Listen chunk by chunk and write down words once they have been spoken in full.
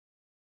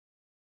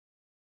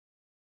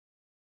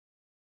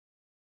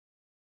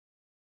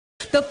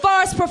The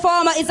first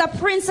performer is a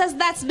princess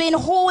that's been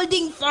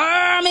holding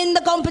firm in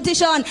the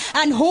competition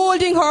and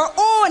holding her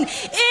own.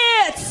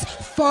 It's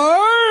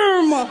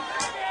Firmm.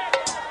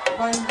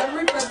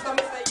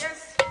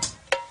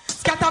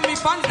 Scatter me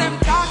fans, them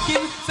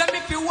talking. Send me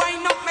if you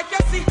wind up, make you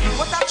see.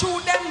 What I chew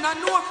them, no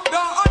know,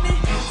 don't honey.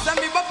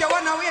 Send me buck you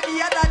one away the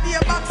other day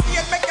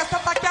backstage. Make you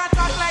stop, I can't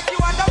talk like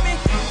you and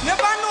me. Never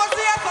know,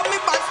 see us on me,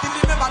 but still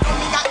you never know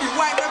me. Got the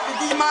wine, the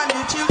demon,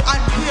 the chill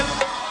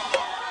until.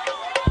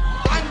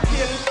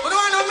 What do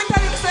I know me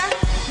tell you, say?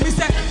 Me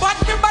say, but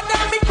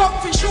then me come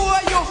for show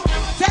you.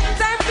 Take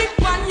time, big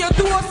man, you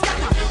do a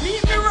scatter.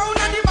 Meet me round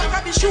at the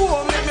back of the show.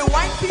 Make me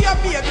wine for your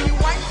baby,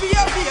 wine for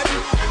your baby.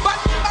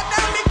 But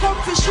then me come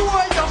for show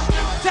you.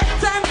 Take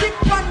time, big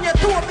man, you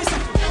do me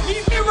say.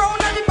 Meet me round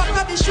at the back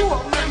of the show.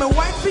 Make me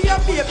wine for your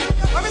baby.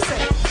 What me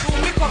say?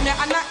 Chew me come here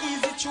and not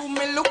easy. Chew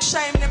me look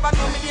shy. Never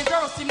know me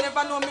dangerous. Him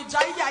never know me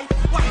jai jai.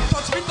 One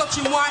touch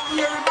him, one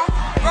hear him.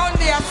 Round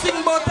there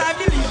sing but I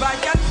believe I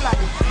can fly.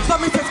 So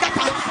me say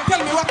scatter. Tell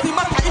me what's the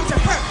matter. Him say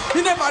firm.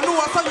 You never know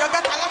so you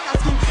got a lot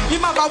of skin.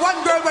 Him have a one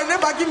girl will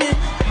never give me.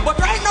 But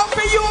right now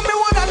for you me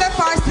woulda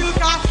left her still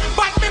car.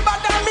 But me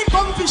bad and me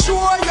come to show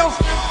you.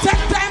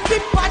 Take time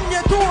big pan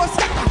your toe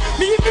scatter.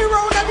 Me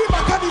round at the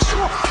back of the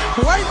show.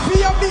 Wait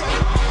for your baby.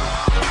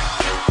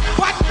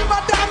 But me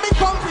bad and me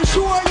come to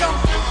show you.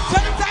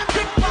 Take time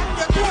big pan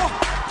your toe.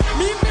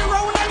 Me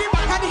round at the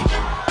back of the.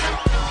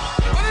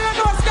 When you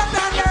know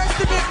scatter and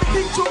underestimate me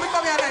think through me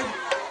come here then.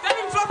 Tell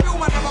him fluffy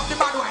woman about the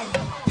bad wine.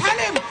 Tell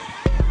him.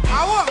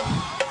 I won't.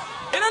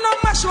 You don't know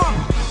mash up.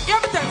 You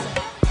have to tell him.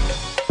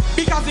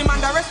 Because him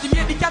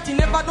underestimate the cat, he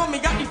never know me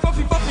got the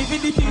fluffy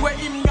with the thing where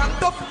him got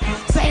tough.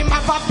 Say him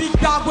have a big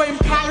dog where him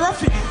call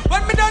Ruffy.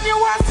 When me done you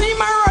want to see him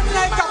run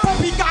like a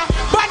puppy car.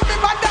 But me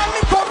bad down me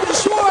come to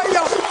show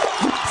you.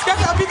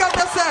 Scatter big up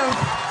yourself.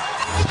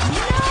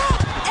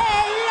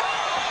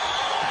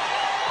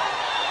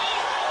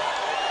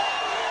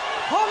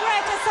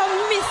 Alright, that's some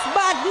Miss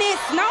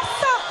Badness. Now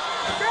stop.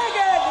 Very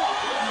good.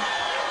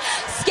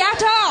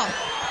 Scatter.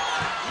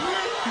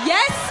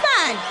 Yes,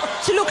 man.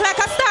 She look like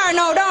a star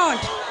now,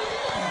 don't?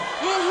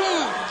 You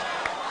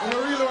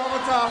really want to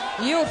talk?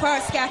 You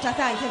first, Scatter.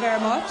 Thank you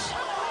very much.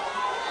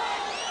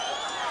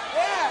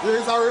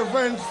 There's a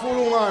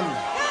revengeful woman.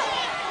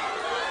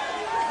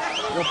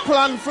 You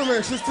plan for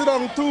me. She stood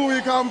on 2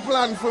 weeks and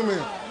plan for me.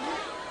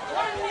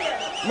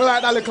 Me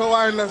like that little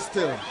wine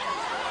still.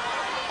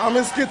 I'm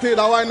a skitty,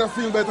 that wine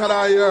feel better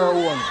than your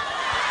one.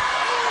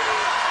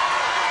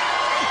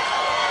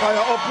 Can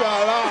you up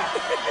your laugh?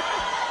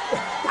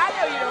 I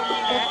know you don't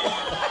mean that.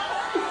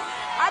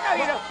 I know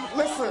you don't.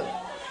 Listen,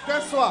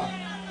 guess what?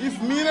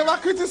 If me never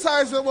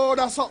criticize you about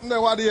that something there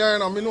what the air, you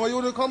know, me know you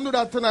will come do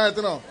that tonight,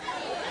 you know.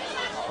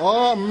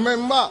 Oh,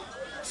 remember,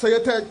 so you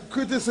take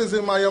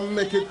criticism and you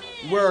make it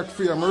work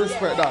for you. I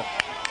respect that.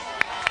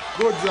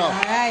 Good job.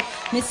 All right,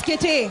 Miss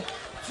Kitty.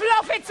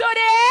 Fluffy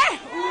today.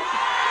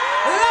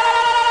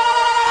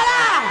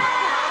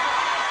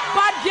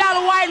 Bad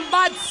girl wine,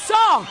 bad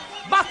song.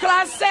 Buckle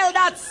and sell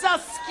that so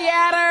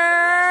scatter.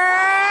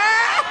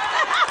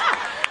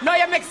 No,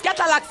 you make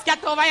scatter like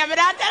scatter over here.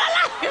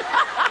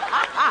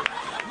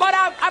 But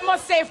I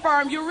must say,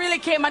 Firmm, you really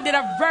came and did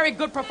a very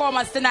good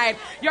performance tonight.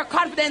 Your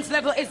confidence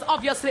level is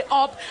obviously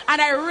up, and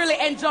I really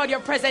enjoyed your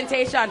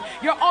presentation.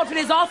 Your outfit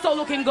is also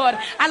looking good.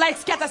 And like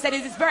Scatter said,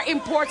 it is very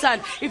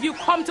important. If you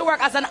come to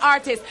work as an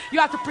artist, you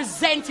have to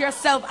present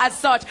yourself as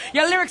such.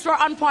 Your lyrics were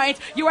on point.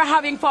 You were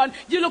having fun.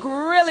 You look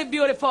really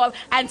beautiful.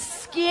 And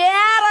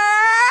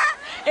Scatter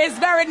is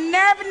very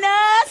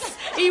nervous.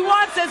 He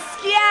wants to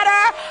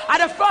scatter.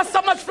 And of course,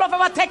 so much fluff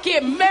ever take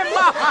him.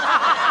 Remember?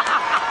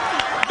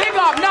 Big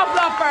up, no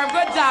fluff, Firmm.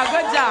 Good job,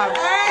 good job.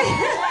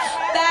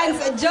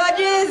 Thanks,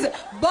 judges.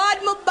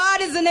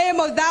 Bad is the name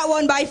of that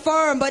one by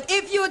Firmm. But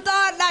if you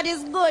thought that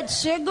is good,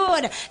 she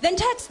good, then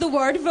text the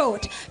word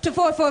vote to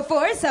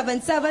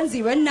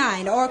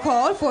 444-7709 or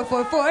call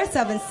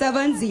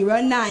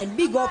 444-7709.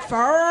 Big up,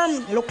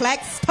 Firmm. Look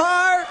like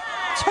star.